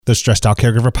The Stressed Out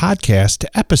Caregiver Podcast,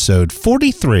 episode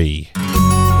 43.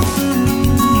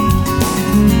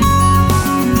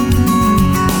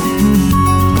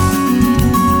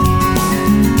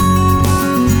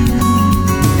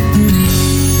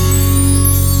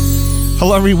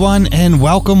 Hello, everyone, and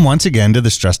welcome once again to the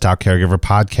Stressed Out Caregiver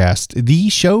Podcast, the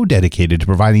show dedicated to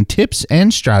providing tips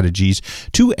and strategies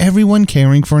to everyone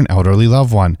caring for an elderly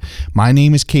loved one. My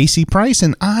name is Casey Price,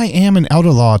 and I am an elder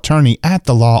law attorney at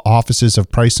the law offices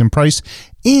of Price & Price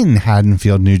in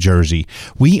Haddonfield, New Jersey.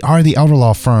 We are the elder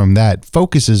law firm that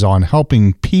focuses on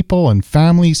helping people and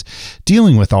families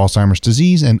dealing with Alzheimer's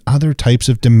disease and other types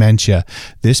of dementia.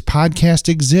 This podcast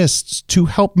exists to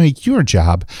help make your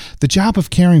job, the job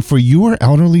of caring for your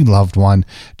elderly loved one,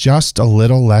 just a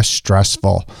little less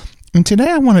stressful. And today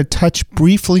I want to touch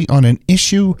briefly on an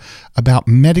issue about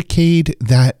Medicaid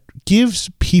that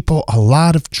gives people a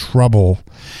lot of trouble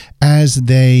as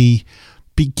they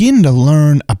begin to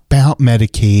learn about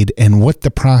Medicaid and what the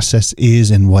process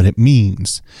is and what it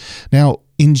means. Now,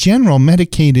 in general,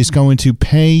 Medicaid is going to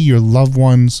pay your loved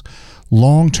one's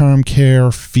long-term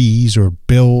care fees or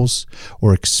bills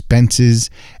or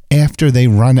expenses after they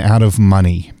run out of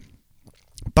money.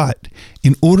 But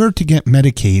in order to get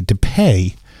Medicaid to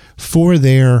pay for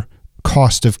their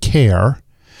cost of care,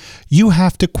 you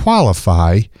have to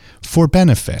qualify for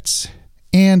benefits.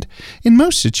 And in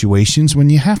most situations, when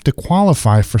you have to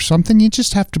qualify for something, you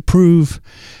just have to prove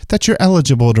that you're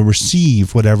eligible to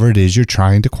receive whatever it is you're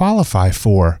trying to qualify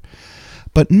for.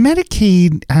 But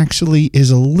Medicaid actually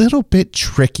is a little bit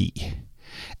tricky,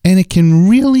 and it can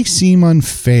really seem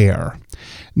unfair.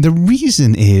 The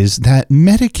reason is that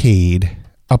Medicaid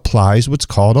applies what's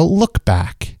called a look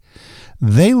back.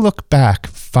 They look back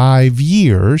 5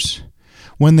 years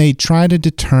when they try to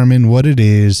determine what it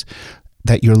is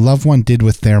that your loved one did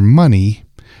with their money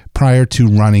prior to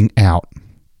running out.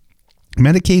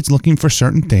 Medicaid's looking for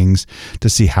certain things to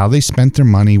see how they spent their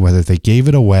money, whether they gave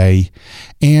it away.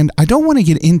 And I don't want to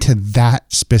get into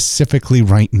that specifically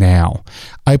right now.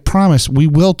 I promise we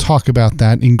will talk about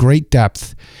that in great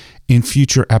depth in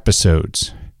future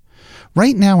episodes.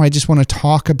 Right now, I just want to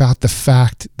talk about the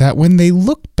fact that when they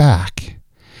look back,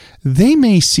 they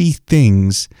may see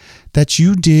things that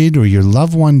you did or your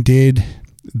loved one did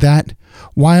that,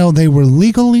 while they were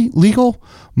legal,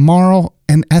 moral,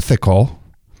 and ethical,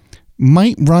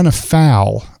 might run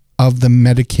afoul of the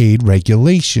Medicaid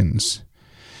regulations.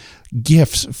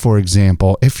 Gifts, for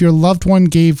example. If your loved one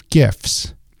gave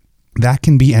gifts, that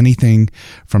can be anything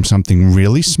from something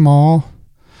really small.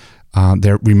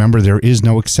 Remember, there is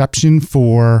no exception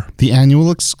for the annual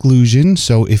exclusion.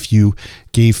 So if you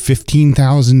gave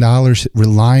 $15,000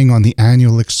 relying on the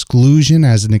annual exclusion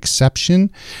as an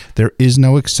exception, there is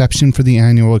no exception for the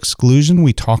annual exclusion.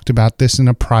 We talked about this in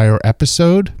a prior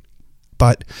episode.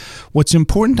 But what's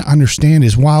important to understand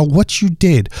is while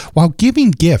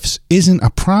giving gifts isn't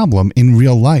a problem in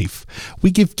real life,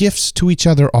 we give gifts to each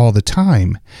other all the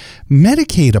time.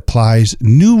 Medicaid applies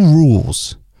new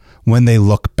rules when they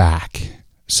look back.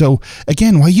 So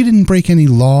again, while you didn't break any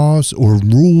laws or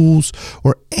rules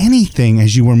or anything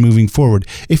as you were moving forward,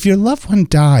 if your loved one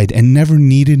died and never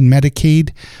needed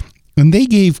Medicaid and they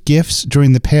gave gifts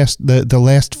during the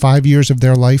last 5 years of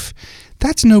their life,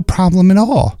 that's no problem at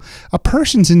all. A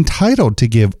person's entitled to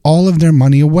give all of their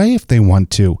money away if they want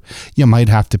to. You might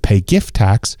have to pay gift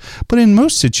tax, but in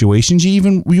most situations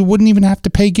you wouldn't even have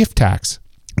to pay gift tax.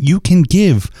 You can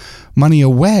give money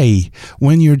away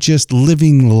when you're just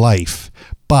living life.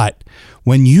 But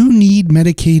when you need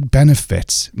Medicaid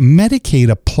benefits, Medicaid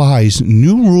applies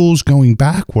new rules going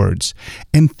backwards,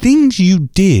 and things you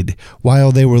did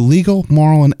while they were legal,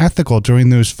 moral, and ethical during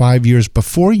those 5 years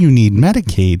before you need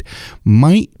Medicaid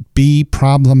might be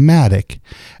problematic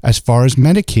as far as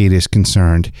Medicaid is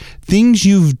concerned. Things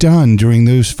you've done during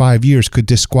those 5 years could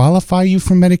disqualify you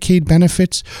from Medicaid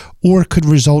benefits or could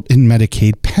result in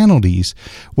Medicaid penalties,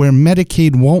 where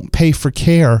Medicaid won't pay for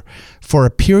care for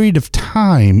a period of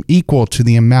time equal to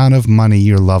the amount of money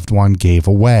your loved one gave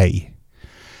away.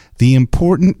 The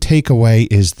important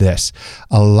takeaway is this: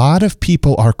 a lot of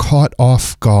people are caught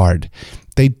off guard.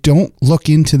 They don't look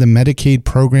into the Medicaid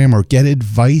program or get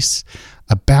advice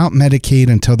about Medicaid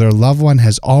until their loved one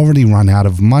has already run out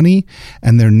of money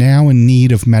and they're now in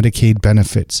need of Medicaid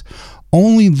benefits.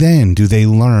 Only then do they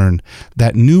learn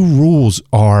that new rules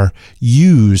are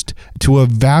used to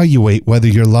evaluate whether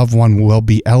your loved one will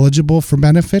be eligible for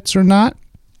benefits or not.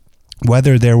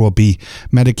 whether there will be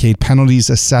Medicaid penalties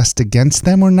assessed against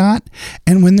them or not.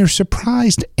 And when they're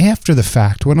surprised after the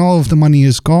fact, when all of the money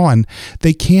is gone,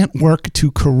 they can't work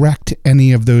to correct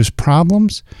any of those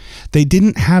problems. They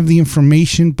didn't have the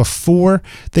information before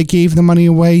they gave the money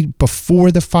away,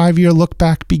 before the 5-year look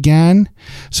back began,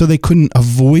 so they couldn't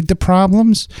avoid the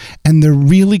problems. And they're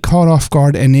really caught off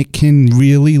guard, and it can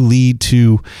really lead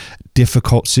to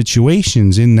difficult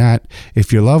situations in that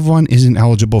if your loved one isn't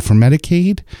eligible for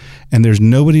Medicaid and there's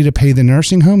nobody to pay the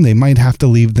nursing home, they might have to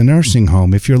leave the nursing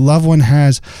home. If your loved one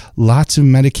has lots of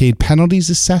Medicaid penalties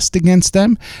assessed against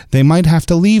them, they might have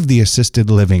to leave the assisted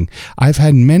living. I've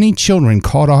had many children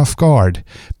caught off guard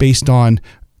based on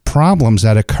problems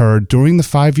that occurred during the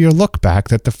 5-year look back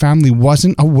that the family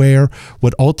wasn't aware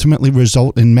would ultimately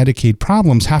result in Medicaid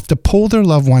problems, have to pull their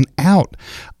loved one out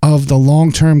of the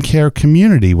long-term care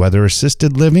community, whether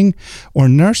assisted living or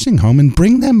nursing home, and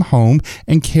bring them home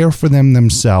and care for them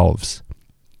themselves.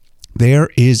 There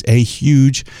is a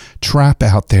huge trap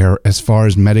out there as far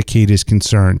as Medicaid is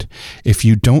concerned. If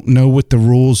you don't know what the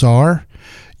rules are,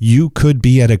 you could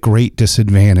be at a great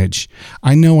disadvantage.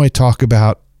 I know I talk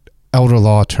about elder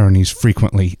law attorneys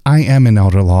frequently. I am an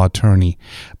elder law attorney,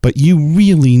 but you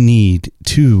really need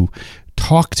to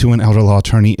talk to an elder law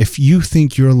attorney if you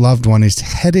think your loved one is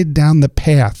headed down the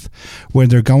path where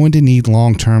they're going to need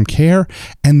long-term care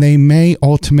and they may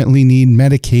ultimately need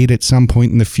Medicaid at some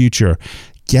point in the future.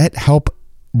 Get help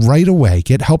right away.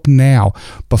 Get help now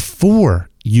before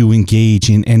you engage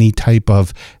in any type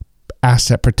of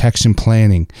asset protection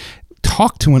planning.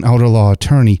 Talk to an elder law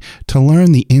attorney to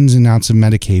learn the ins and outs of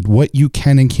Medicaid, what you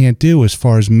can and can't do as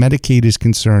far as Medicaid is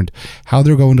concerned, how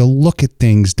they're going to look at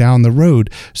things down the road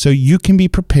so you can be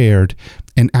prepared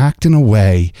and act in a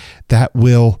way that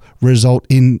will result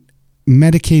in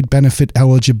Medicaid benefit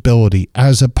eligibility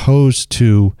as opposed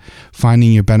to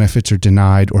finding your benefits are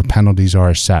denied or penalties are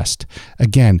assessed.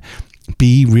 Again,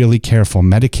 be really careful.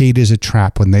 Medicaid is a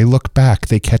trap. When they look back,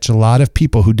 they catch a lot of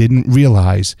people who didn't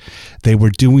realize they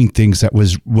were doing things that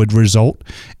would result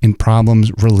in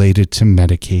problems related to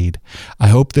Medicaid. I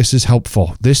hope this is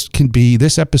helpful. This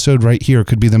episode right here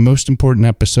could be the most important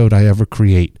episode I ever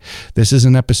create. This is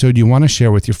an episode you want to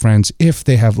share with your friends if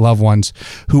they have loved ones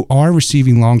who are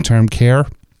receiving long-term care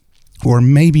or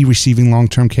maybe receiving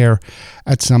long-term care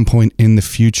at some point in the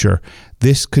future.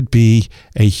 This could be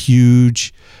a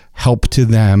huge help to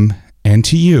them and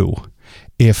to you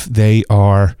if they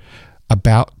are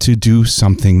about to do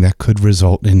something that could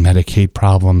result in Medicaid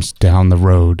problems down the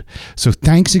road. So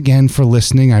thanks again for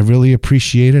listening. I really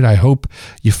appreciate it. I hope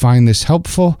you find this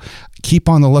helpful. Keep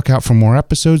on the lookout for more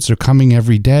episodes. They're coming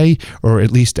every day, or at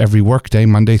least every workday,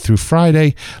 Monday through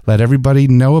Friday. Let everybody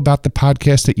know about the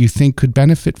podcast that you think could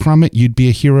benefit from it. You'd be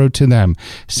a hero to them.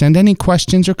 Send any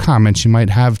questions or comments you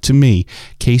might have to me,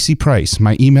 Casey Price.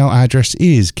 My email address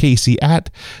is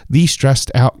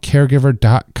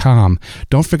casey@thestressedoutcaregiver.com.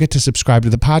 Don't forget to subscribe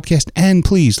to the podcast, and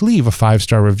please leave a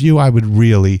 5-star review. I would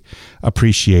really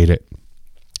appreciate it.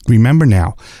 Remember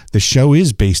now, the show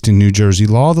is based in New Jersey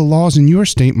law. The laws in your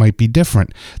state might be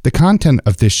different. The content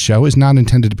of this show is not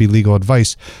intended to be legal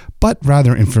advice, but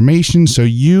rather information so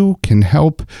you can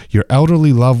help your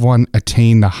elderly loved one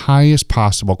attain the highest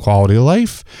possible quality of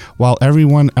life while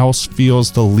everyone else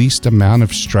feels the least amount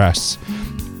of stress.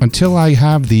 Until I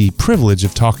have the privilege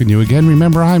of talking to you again,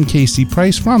 remember I'm Casey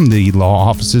Price from the law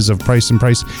offices of Price &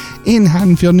 Price in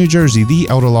Haddonfield, New Jersey, the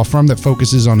elder law firm that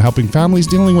focuses on helping families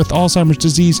dealing with Alzheimer's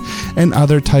disease and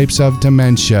other types of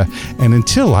dementia. And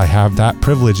until I have that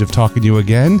privilege of talking to you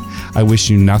again, I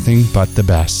wish you nothing but the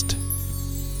best.